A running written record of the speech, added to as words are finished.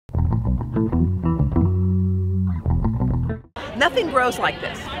Nothing grows like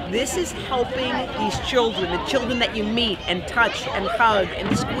this. This is helping these children, the children that you meet and touch and hug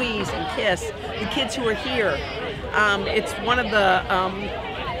and squeeze and kiss, the kids who are here. It's one of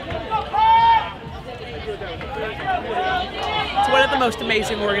the most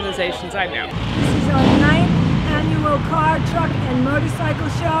amazing organizations I know. This is our 9th annual car, truck, and motorcycle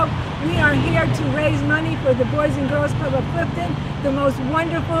show. We are here to raise money for the Boys and Girls Club of Clifton, the most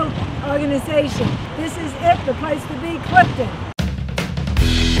wonderful organization. This is it, the place to be, Clifton.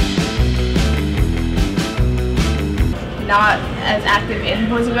 Not as active in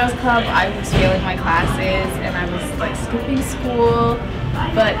Boys and Girls Club. I was failing my classes and I was like skipping school.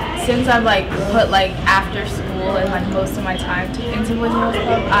 But since I've put after school and most of my time into Boys and Girls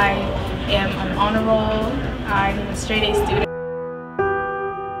Club, I am on honor roll. I'm a straight A student.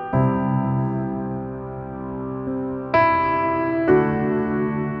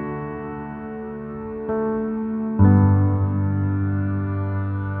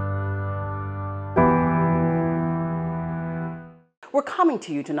 We're coming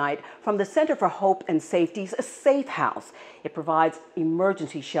to you tonight from the Center for Hope and Safety's Safe House. It provides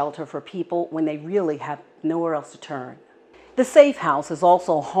emergency shelter for people when they really have nowhere else to turn. The Safe House is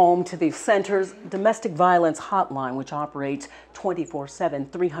also home to the center's domestic violence hotline, which operates 24/7,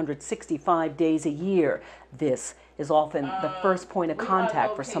 365 days a year. This is often the first point of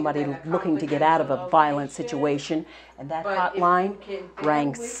contact for somebody looking to get out of a violent situation, and that hotline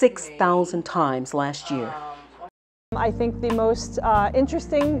rang 6,000 times last year. I think the most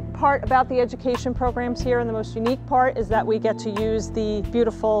interesting part about the education programs here and the most unique part is that we get to use the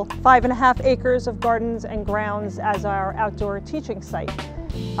beautiful 5.5 acres of gardens and grounds as our outdoor teaching site.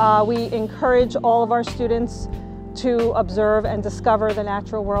 We encourage all of our students to observe and discover the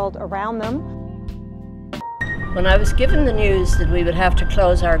natural world around them. When I was given the news that we would have to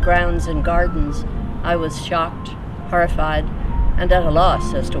close our grounds and gardens, I was shocked, horrified, and at a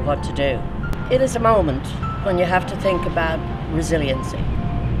loss as to what to do. It is a moment when you have to think about resiliency.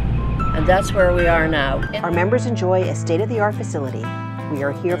 And that's where we are now. Our members enjoy a state-of-the-art facility. We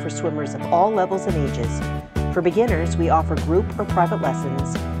are here for swimmers of all levels and ages. For beginners, we offer group or private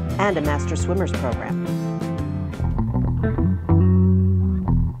lessons and a master swimmers program.